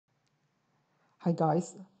Hi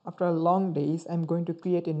guys, after a long days I'm going to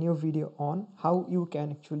create a new video on how you can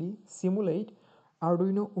actually simulate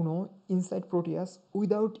Arduino Uno inside Proteus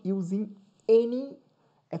without using any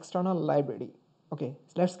external library. Okay,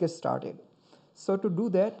 so let's get started. So to do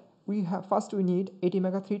that we need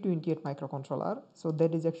ATmega 328 microcontroller. So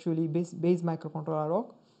that is actually base microcontroller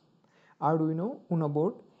of Arduino Uno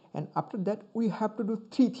board, and after that we have to do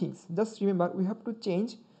three things. Just remember, we have to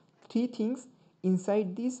change three things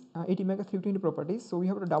inside this ATmega 320 properties. So we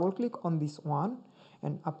have to double click on this one,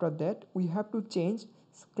 and after that we have to change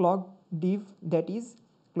clock div, that is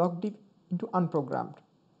clock div into unprogrammed.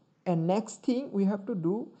 And next thing we have to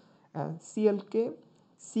do CLK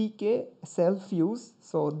CK self use.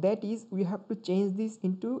 So that is we have to change this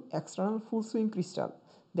into external full swing crystal.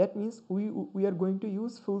 That means we are going to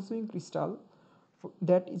use full swing crystal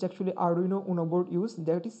that is actually Arduino Uno board use,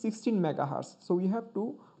 that is 16 megahertz. So we have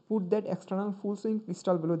to put that external full swing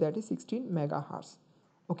crystal below, that is 16 megahertz.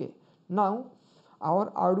 Okay, now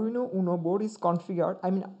our Arduino Uno board is configured,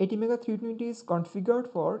 ATmega 320 is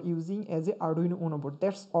configured for using as a Arduino Uno board.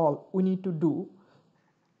 That's all we need to do.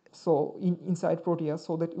 So inside Proteus,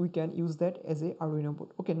 so that we can use that as a Arduino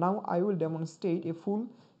board. Okay, now I will demonstrate a full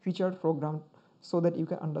featured program so that you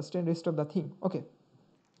can understand rest of the thing. Okay,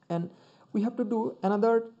 and we have to do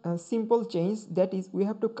another simple change, that is we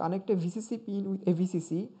have to connect a VCC pin with a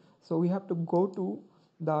VCC. So we have to go to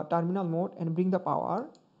the terminal mode and bring the power.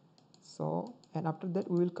 So, and after that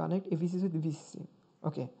we will connect a VCC with VCC.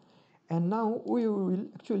 Okay, and now we will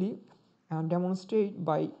actually demonstrate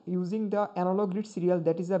by using the analog grid serial,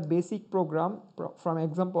 that is a basic program from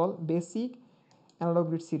example basic analog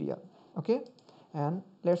grid serial. Okay, and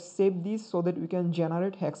let's save this so that we can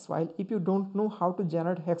generate hex file. If you don't know how to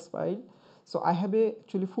generate hex file, so I have a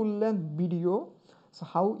actually full length video, so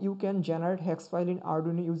how you can generate hex file in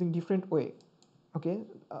Arduino using different way. Okay,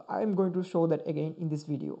 I am going to show that again in this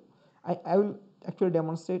video. I will actually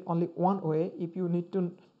demonstrate only one way. If you need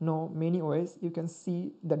to know many ways, you can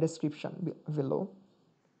see the description below.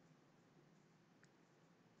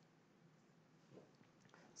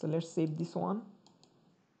 So let's save this one.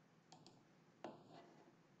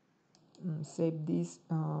 Save this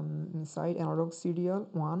inside analog serial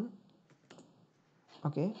 1.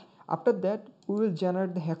 Okay, after that we will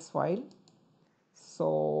generate the hex file.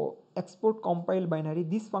 So export compile binary,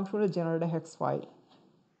 this function will generate a hex file.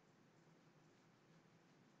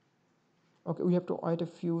 Okay, we have to wait a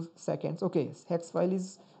few seconds. Okay, hex file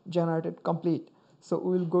is generated complete. So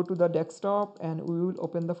we will go to the desktop and we will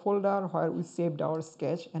open the folder where we saved our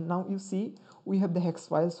sketch, and now you see we have the hex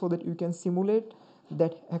file, so that you can simulate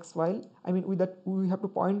that hex file. With that we have to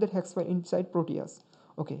point that hex file inside Proteus.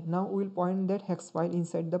 Okay, now we will point that hex file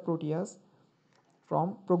inside the Proteus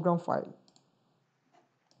from program file,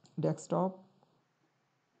 desktop,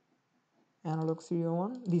 analog serial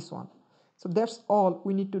 1, this one. So that's all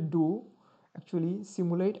we need to do, actually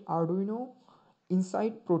simulate Arduino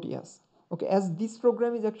inside Proteus. Okay, as this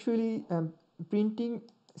program is actually printing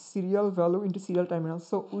serial value into serial terminal,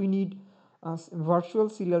 so we need virtual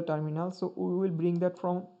serial terminal. So we will bring that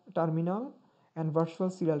from terminal and virtual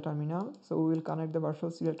serial terminal. So we will connect the virtual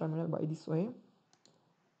serial terminal by this way,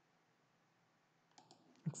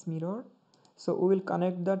 X mirror. So we will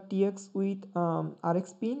connect the TX with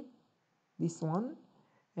RX pin, this one,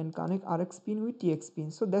 and connect RX pin with TX pin.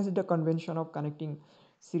 So that's the convention of connecting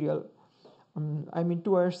serial,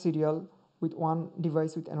 2-wire serial with one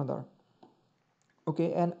device with another.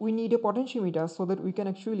 Okay, and we need a potentiometer so that we can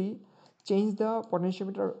actually change the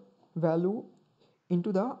potentiometer value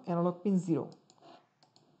into the analog pin 0.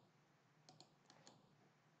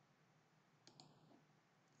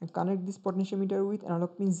 And connect this potentiometer with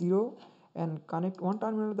analog pin 0, and connect one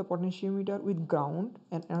terminal of the potentiometer with ground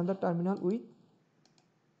and another terminal with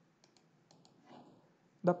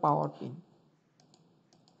the power pin.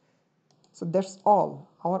 So that's all.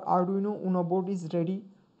 Our Arduino Uno board is ready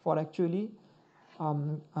for actually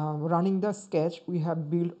running the sketch we have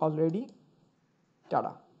built already.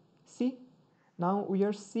 Tada! See, now we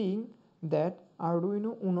are seeing that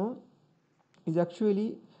Arduino Uno is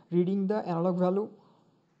actually reading the analog value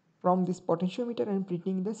from this potentiometer and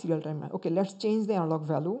printing the serial terminal. Okay, let's change the analog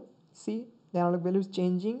value. See, the analog value is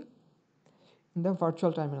changing in the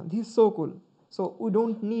virtual terminal. This is so cool. So we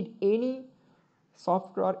don't need any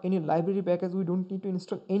software, any library package. We don't need to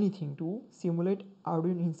install anything to simulate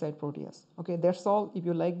Arduino inside Proteus. Okay, that's all. If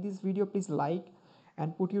you like this video, please like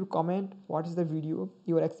and put your comment what is the video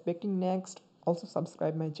you are expecting next. Also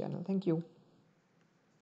subscribe my channel. Thank you.